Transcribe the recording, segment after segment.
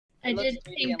I looks did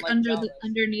 3D pink and like under Java's.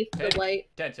 underneath the white.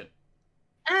 Attention.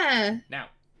 Ah. Now,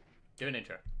 do an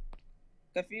intro.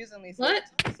 Confusingly, What?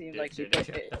 seems Do, like do she an put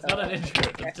intro. it, That's not an intro.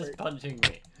 That's effort. just punching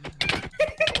me.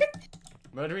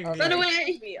 Murdering me. Run Are away. you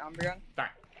supposed to be Umbreon?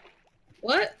 Back.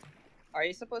 What? Are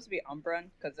you supposed to be Umbreon?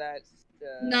 Because that's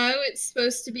the... No, it's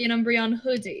supposed to be an Umbreon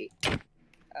hoodie.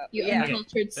 You yeah.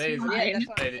 uncultured Okay, swine. Yeah, that's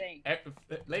what I'm Lady,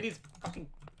 saying. ladies, fucking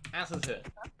asses here.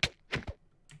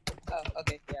 Oh,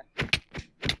 okay, yeah.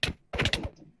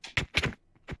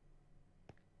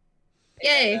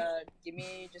 Yay. Give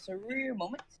me just a real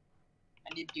moment.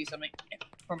 I need to do something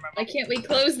for my Why mom. can't we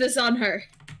close this on her?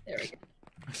 There we go.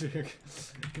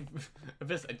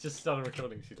 Abyss, I just started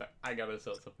recording. She's like, I gotta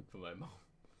sort something for my mom.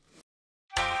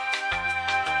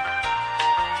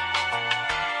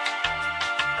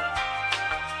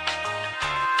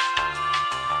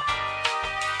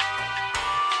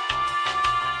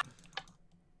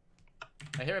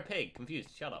 I hear a pig. Confused.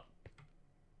 Shut up.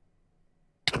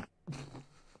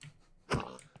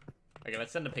 Okay,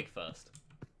 let's send the pig first.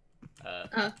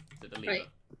 To the lever. right.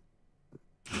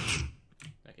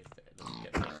 Okay, so let's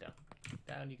get the pig down.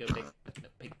 Down you go, pig. No,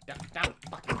 pig. Down, down.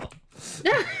 Fucking hell.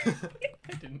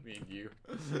 I didn't mean you.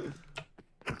 Is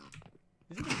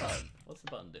it a button? What's the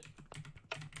button do?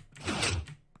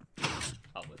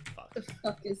 Oh, we're fucked. The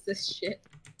fuck is this shit?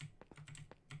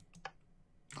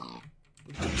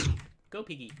 Go,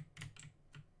 piggy.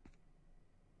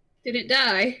 Did it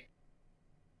die?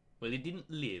 Well, it didn't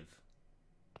live.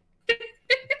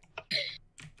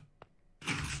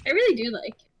 I really do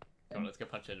like it. Come on, let's go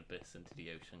punch an abyss into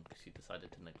the ocean because she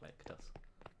decided to neglect us.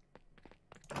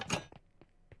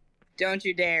 Don't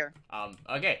you dare.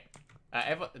 Okay.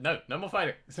 No more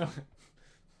fighting. So,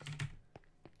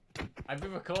 I've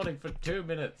been recording for 2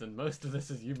 minutes and most of this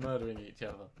is you murdering each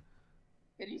other.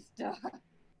 Can you stop?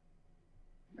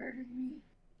 Murdering me.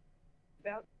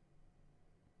 About.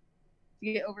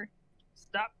 You get over.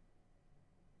 Stop.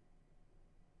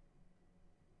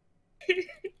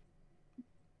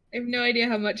 I have no idea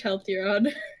how much health you're on.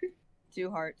 2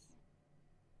 hearts.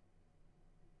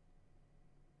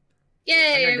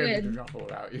 Yay, I I'm gonna win. drop all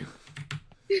without you.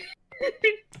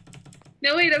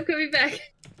 No, wait, I'm coming back.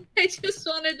 I just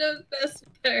wanted to mess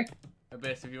with her.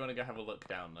 Abyss, if you want to go have a look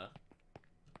down there.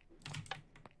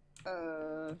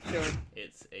 Sure.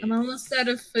 It's a... I'm almost out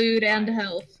of food and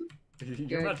health.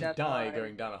 You're about to that's die fine.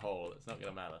 going down a hole. It's not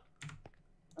gonna matter.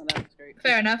 Oh, that's great.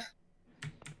 Fair enough.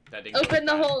 That didn't go Open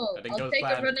the as planned. hole. That didn't go I'll as take a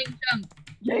planned. running jump.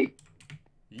 Yay!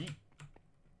 Yeet.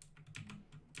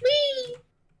 Whee!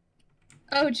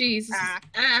 Oh, jeez. Ah.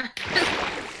 Ah.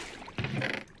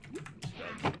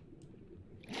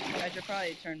 I should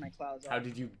probably turn my clouds off. How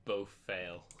did you both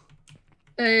fail?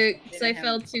 Because I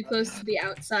fell too close to the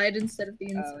outside instead of the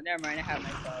inside. Oh, never mind. I have my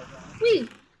clouds on. Whee!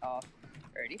 Off.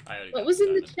 Already. I already What got was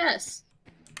in the diamond. chest?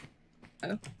 I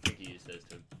think you used those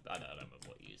to... I don't remember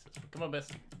what you used those for. Come on, Abyss.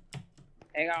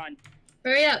 Hang on.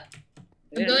 Hurry up.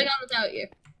 I'm going on without you.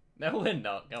 No, we're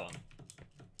not. Go on.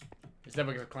 It's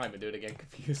never gonna climb and do it again.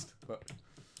 Confused. But...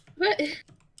 What?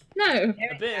 No. Damn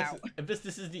it, Abyss, ow. Abyss,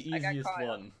 this is the I got easiest caught.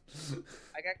 one.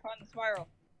 I got caught in the spiral.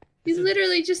 You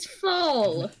literally just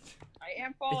fall. I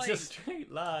am falling. It's a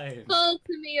straight line. Fall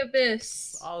to me,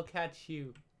 Abyss. I'll catch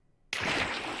you.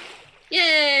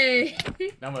 Yay!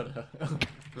 Now murder.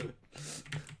 Come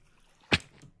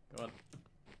on.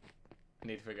 I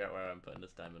need to figure out where I'm putting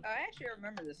this diamond. I actually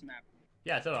remember this map.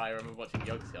 Yeah, so I remember watching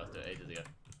Yogscast do it ages ago.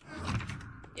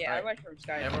 Yeah, Alright. I went from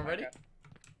Sky. to Everyone ready?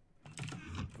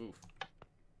 Minecraft. Oof.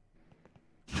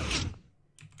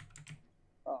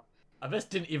 Oh. Abyss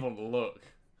didn't even look.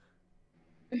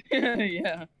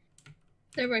 Yeah.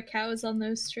 There were cows on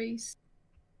those trees.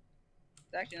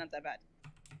 It's actually not that bad.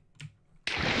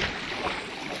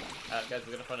 Guys,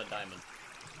 we're gonna find a diamond.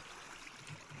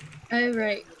 Oh,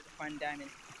 right. Find diamond.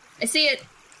 I see it.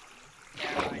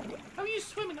 Yeah, fine. How are you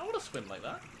swimming? I wanna swim like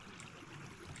that.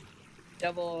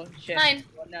 Double shift. Fine.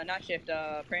 Well, no, not shift.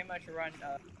 Pretty much run.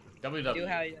 WW. Do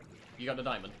how you You got the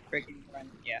diamond. freaking run.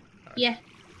 Yeah. Yeah.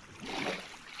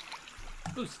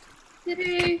 Boost.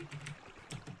 Did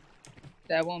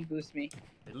That won't boost me.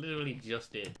 It literally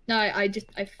just did. No, I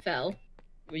fell.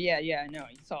 But yeah, I know.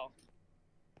 You saw.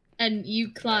 And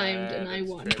you climbed and I it's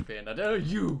won. trippy and I know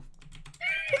you.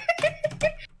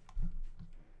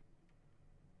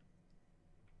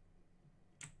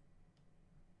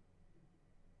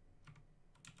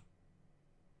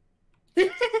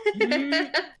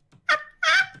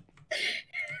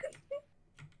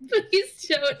 Please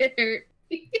don't hurt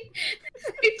me.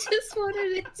 I just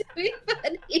wanted it to be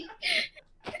funny.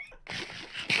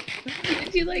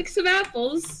 Would you like some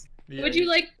apples? The Would you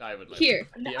like I would like here?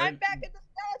 The I'm back in the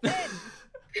skeleton.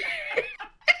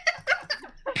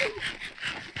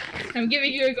 I'm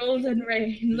giving you a golden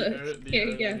rain. Look, here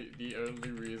you go. The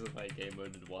only reason I game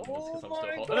moded one was Oh because I'm my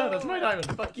still hot. Oh, no, that's my God.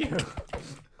 diamond. Fuck you. No,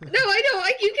 I know.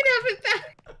 You can have it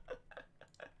back.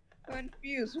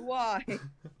 Confused. Why?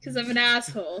 Because I'm an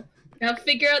asshole. Now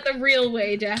figure out the real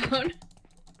way down. Climb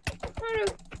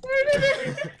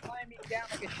me down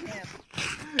like a champ.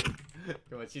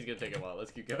 Come on, she's gonna take a while.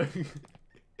 Let's keep going.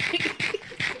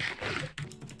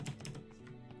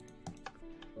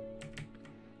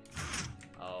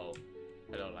 Oh,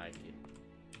 I don't like it.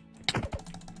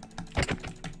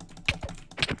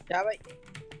 Yeah, but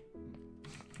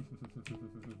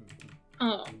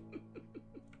Oh.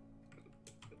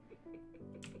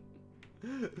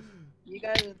 you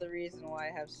guys are the reason why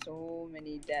I have so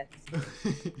many deaths. I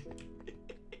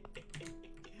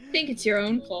think it's your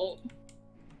own fault.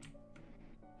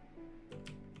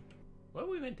 Where are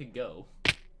we meant to go?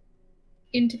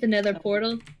 Into the nether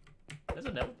portal. There's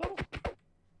a nether portal?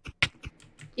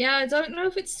 Yeah, I don't know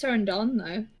if it's turned on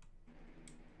though.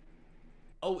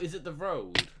 Oh, is it the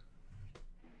road?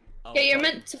 Oh, Yeah, you're right.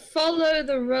 meant to follow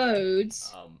the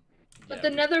roads, but Yeah, the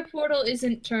nether portal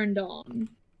isn't turned on.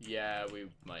 yeah, we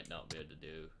might not be able to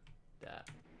do that.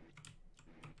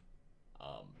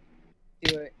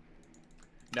 Do it.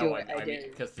 No, Do I it, I mean, dare you.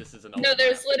 because this is an No, old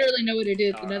there's map. literally no way to do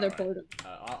it. The Alright, nether alright. portal.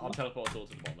 I'll teleport us all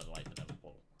to the bottom of the light in the nether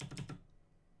portal.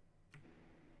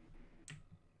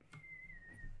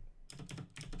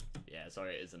 Yeah,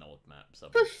 sorry, it is an old map.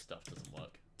 Some stuff doesn't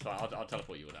work. So I'll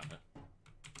teleport you down there.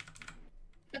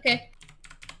 Okay.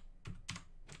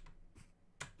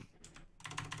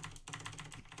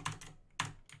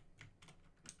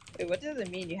 Wait, what does it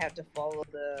mean you have to follow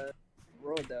the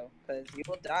road though? Because you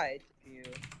will die if you.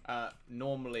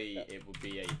 Normally it would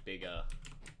be a bigger.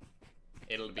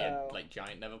 It'll be a like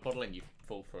giant nether portal, and you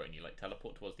fall through it, and you like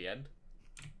teleport towards the end.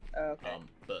 Okay.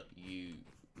 But you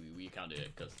can't do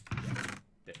it because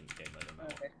different game mode. And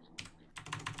that Okay.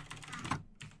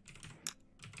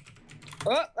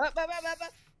 Oh, up.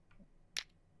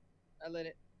 I lit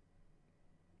it.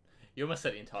 You almost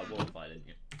set the entire wall on fire, didn't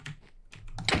you?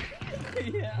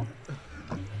 Yeah.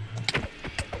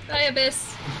 Bye,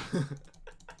 Abyss. No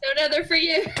nether for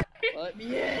you. Let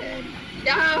me in.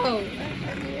 No.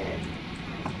 Let me in.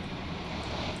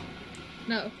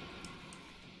 No.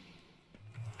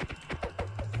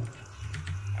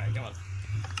 Alright, come on.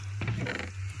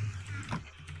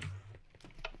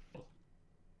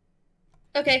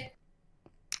 Okay.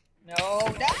 No. I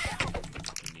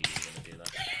knew you were gonna do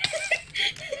that.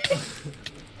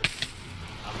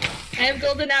 I have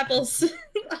golden apples.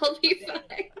 I'll be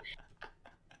fine.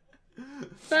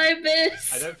 Bye,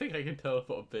 Abyss. I don't think I can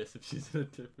teleport Abyss if she's in a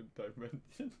different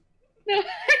dimension. No,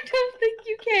 I don't think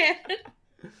you can.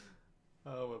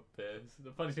 Oh, Abyss.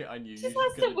 The funny thing, I knew Just you were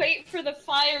has to gonna... wait for the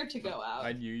fire to go out.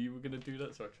 I knew you were gonna do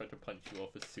that, so I tried to punch you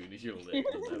off as soon as you lit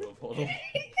the nether portal.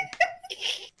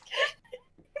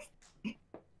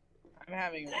 I'm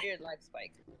having a weird life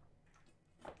spike.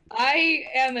 I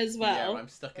am as Yeah, well. I'm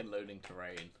stuck in loading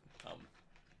terrain.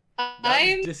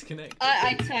 I'm. disconnected.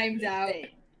 I timed out.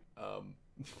 Hey, Well,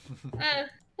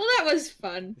 that was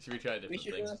fun. Should we try we different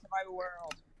should do a things? survival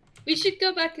world. We should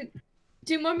go back and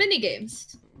do more mini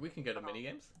games. We can go to mini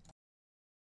games.